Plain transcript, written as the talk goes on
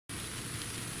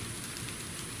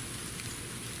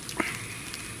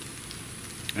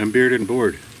I'm bearded and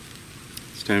bored.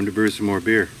 It's time to brew some more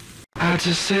beer. I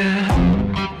just said,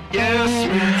 yes,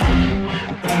 man,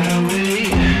 right away,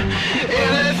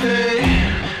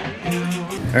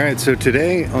 anything. Alright, so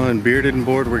today on Bearded and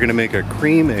Bored, we're going to make a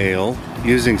cream ale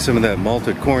using some of that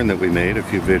malted corn that we made a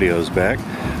few videos back.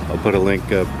 I'll put a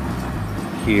link up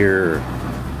here,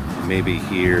 maybe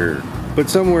here, but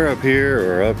somewhere up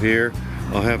here or up here.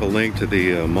 I'll have a link to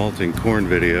the malting corn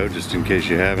video, just in case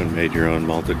you haven't made your own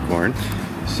malted corn.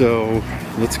 So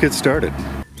let's get started.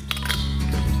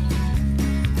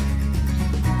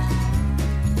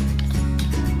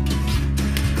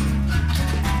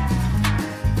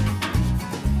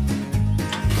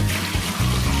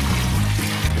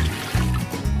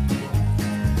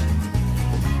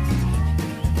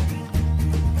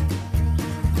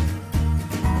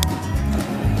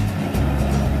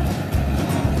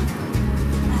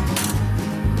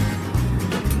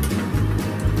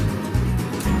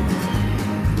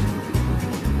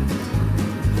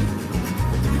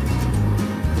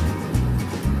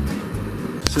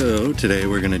 So today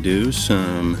we're going to do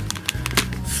some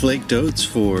flaked oats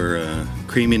for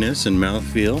creaminess and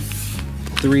mouthfeel.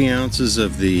 3 ounces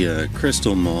of the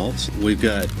crystal malt. We've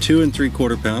got 2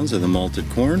 3/4 pounds of the malted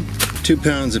corn. 2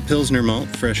 pounds of Pilsner malt,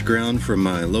 fresh ground from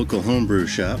my local homebrew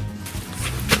shop.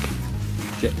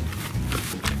 Okay.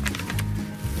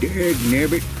 Good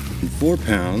nabbit. 4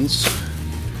 pounds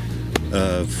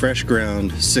of fresh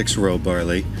ground 6-row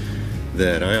barley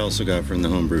that I also got from the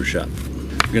homebrew shop.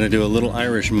 We're going to do a little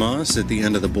Irish moss at the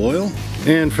end of the boil.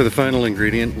 And for the final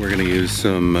ingredient, we're going to use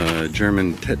some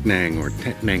German Tettnang or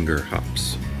Tettnanger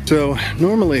hops. So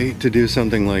normally to do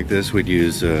something like this, we'd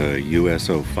use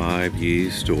US-05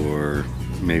 yeast or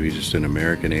maybe just an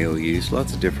American ale yeast,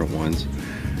 lots of different ones.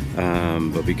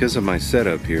 But because of my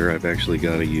setup here, I've actually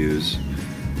got to use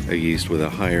a yeast with a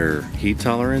higher heat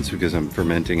tolerance because I'm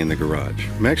fermenting in the garage.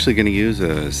 I'm actually going to use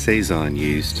a Saison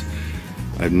yeast.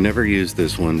 I've never used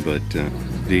this one, but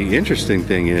the interesting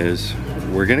thing is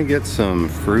we're gonna get some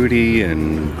fruity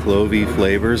and clovey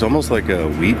flavors, almost like a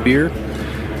wheat beer.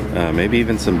 Maybe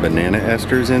even some banana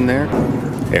esters in there.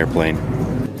 Airplane.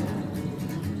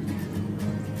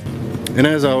 And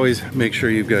as always, make sure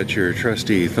you've got your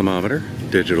trusty thermometer,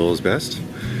 digital is best,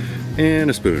 and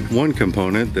a spoon. One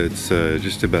component that's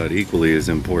just about equally as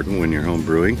important when you're home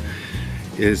brewing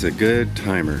is a good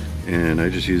timer. And I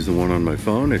just use the one on my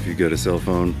phone. If you've got a cell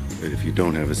phone, if you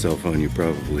don't have a cell phone, you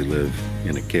probably live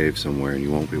in a cave somewhere and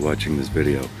you won't be watching this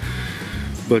video.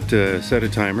 But set a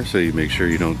timer so you make sure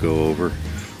you don't go over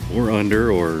or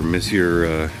under or miss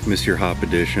your hop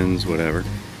additions, whatever.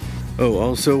 Oh,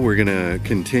 also we're gonna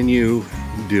continue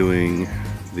doing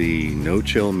the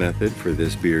no-chill method for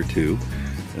this beer too,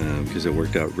 because it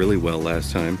worked out really well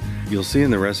last time. You'll see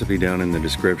in the recipe down in the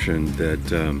description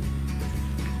that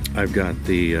I've got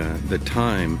the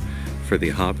time for the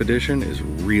hop addition is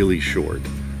really short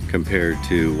compared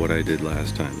to what I did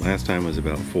last time. Last time was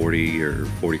about 40 or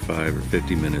 45 or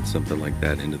 50 minutes, something like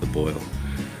that, into the boil,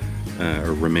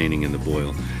 or remaining in the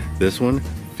boil. This one,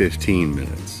 15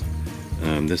 minutes.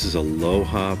 This is a low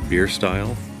hop beer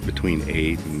style, between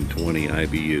 8 and 20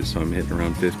 IBUs, so I'm hitting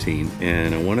around 15.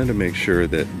 And I wanted to make sure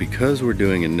that because we're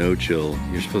doing a no-chill,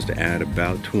 you're supposed to add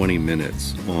about 20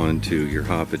 minutes onto your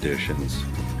hop additions.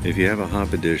 If you have a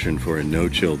hop addition for a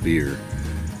no-chill beer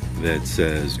that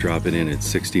says drop it in at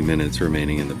 60 minutes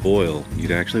remaining in the boil,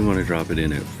 you'd actually want to drop it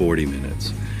in at 40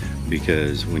 minutes.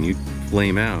 Because when you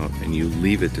flame out and you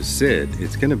leave it to sit,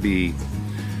 it's going to be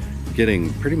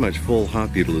getting pretty much full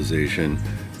hop utilization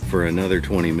for another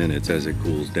 20 minutes as it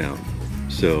cools down.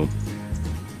 So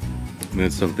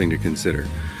that's something to consider.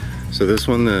 So this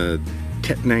one, the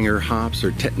Tettnanger hops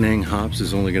or Tettnang hops,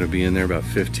 is only going to be in there about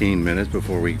 15 minutes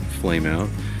before we flame out.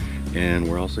 And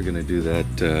we're also going to do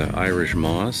that Irish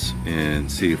moss and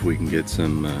see if we can get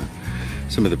some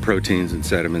of the proteins and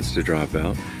sediments to drop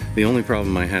out. The only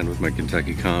problem I had with my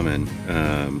Kentucky Common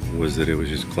was that it was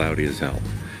just cloudy as hell.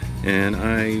 And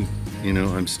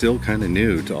I'm still kind of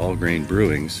new to all grain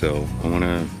brewing, so I want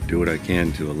to do what I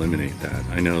can to eliminate that.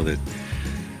 I know that,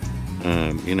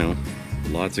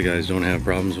 lots of guys don't have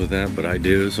problems with that, but I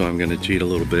do, so I'm going to cheat a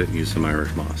little bit and use some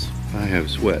Irish moss. I have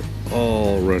sweat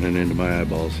all running into my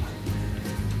eyeballs.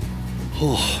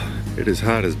 Oh, it is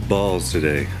hot as balls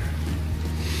today.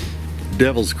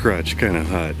 Devil's crutch kind of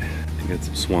hot. I got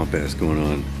some swamp ass going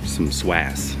on, some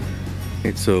swass.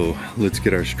 Okay, so let's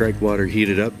get our strike water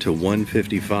heated up to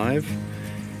 155,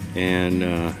 and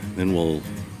then we'll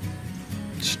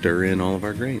stir in all of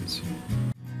our grains.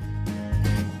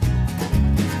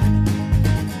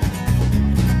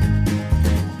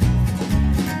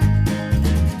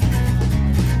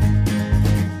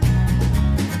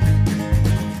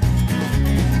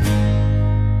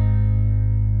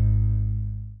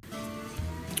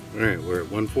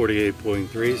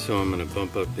 148.3, so I'm going to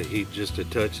bump up the heat just a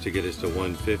touch to get us to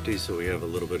 150, so we have a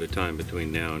little bit of time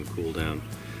between now and cool down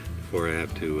before I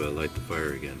have to light the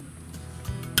fire again.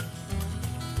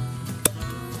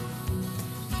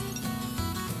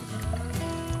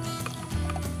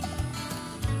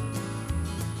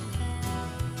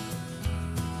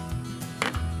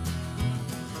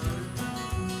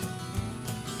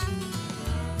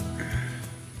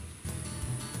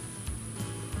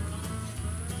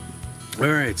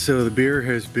 Alright, so the beer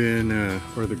has been,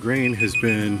 or the grain has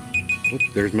been, oops,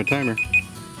 there's my timer.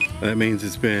 That means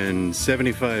it's been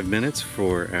 75 minutes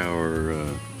for our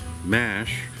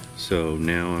mash. So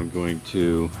now I'm going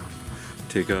to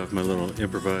take off my little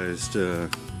improvised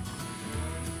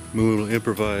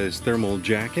thermal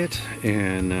jacket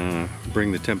and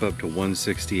bring the temp up to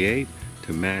 168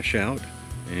 to mash out,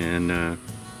 and then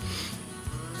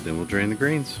we'll drain the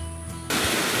grains.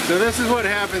 So this is what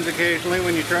happens occasionally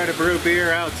when you try to brew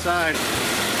beer outside.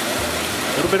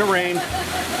 A little bit of rain.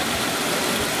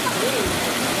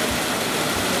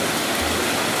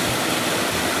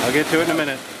 I'll get to it in a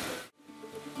minute.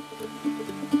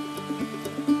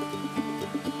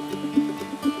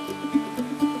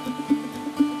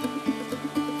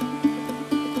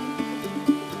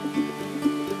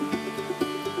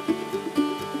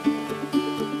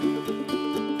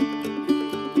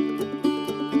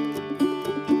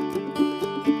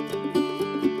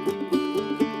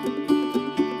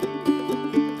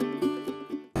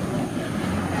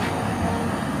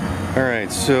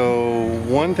 Alright, so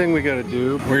one thing we got to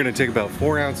do, we're going to take about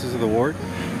 4 ounces of the wort,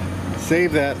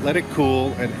 save that, let it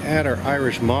cool, and add our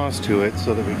Irish moss to it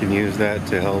so that we can use that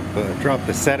to help drop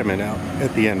the sediment out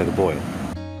at the end of the boil.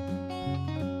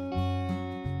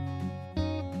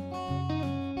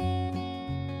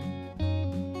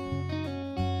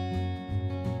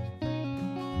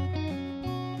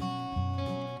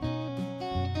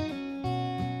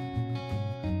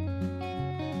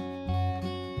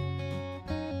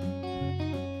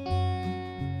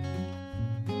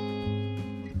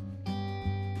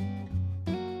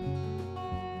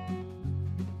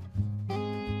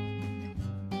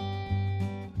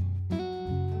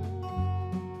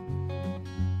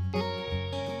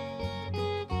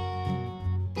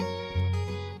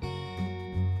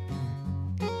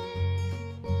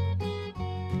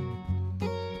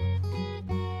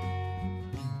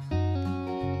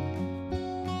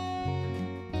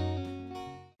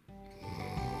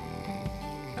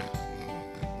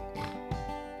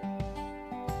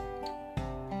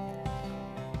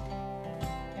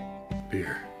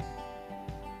 Beer.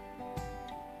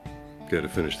 Gotta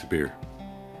finish the beer.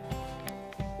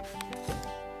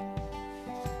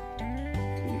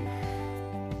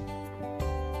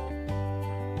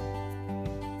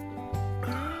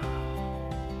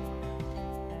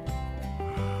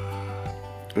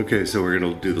 Okay, so we're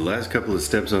gonna do the last couple of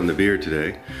steps on the beer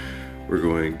today. We're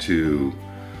going to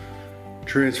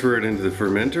transfer it into the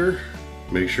fermenter,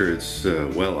 make sure it's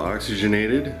well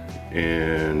oxygenated,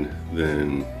 and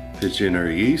then pitch in our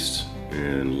yeast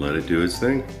and let it do its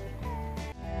thing.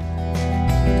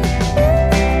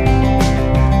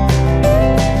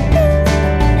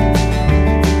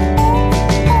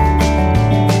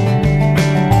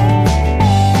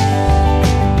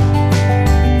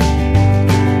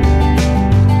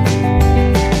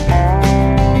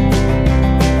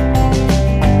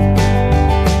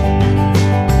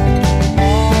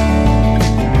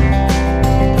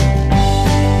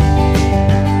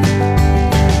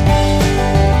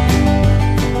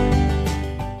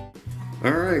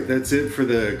 That's it for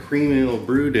the cream ale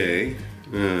brew day,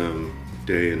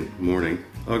 day and morning.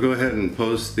 I'll go ahead and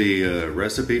post the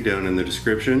recipe down in the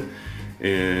description.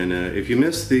 And if you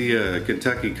missed the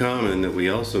Kentucky Common that we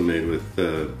also made with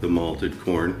the malted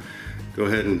corn, go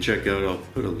ahead and check out. I'll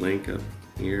put a link up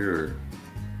here or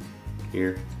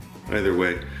here. Either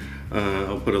way,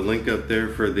 I'll put a link up there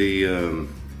for the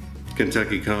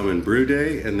Kentucky Common brew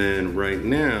day, and then right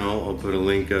now I'll put a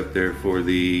link up there for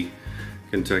the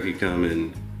Kentucky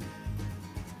Common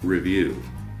review.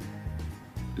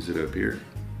 Is it up here?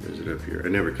 Or is it up here? I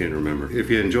never can remember. If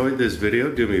you enjoyed this video,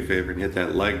 do me a favor and hit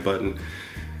that like button.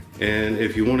 And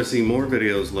if you want to see more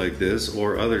videos like this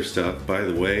or other stuff, by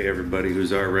the way, everybody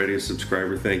who's already a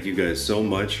subscriber, thank you guys so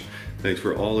much. Thanks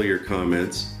for all of your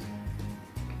comments.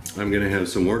 I'm gonna have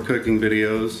some more cooking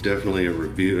videos, definitely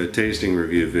a tasting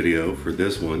review video for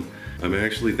this one. I'm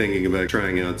actually thinking about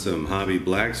trying out some hobby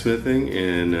blacksmithing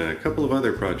and a couple of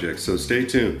other projects, so stay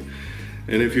tuned.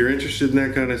 And if you're interested in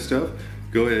that kind of stuff,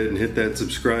 go ahead and hit that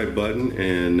subscribe button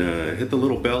and hit the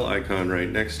little bell icon right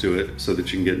next to it so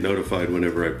that you can get notified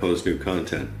whenever I post new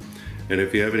content. And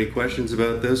if you have any questions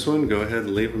about this one, go ahead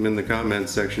and leave them in the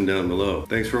comments section down below.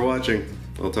 Thanks for watching.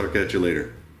 I'll talk at you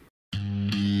later.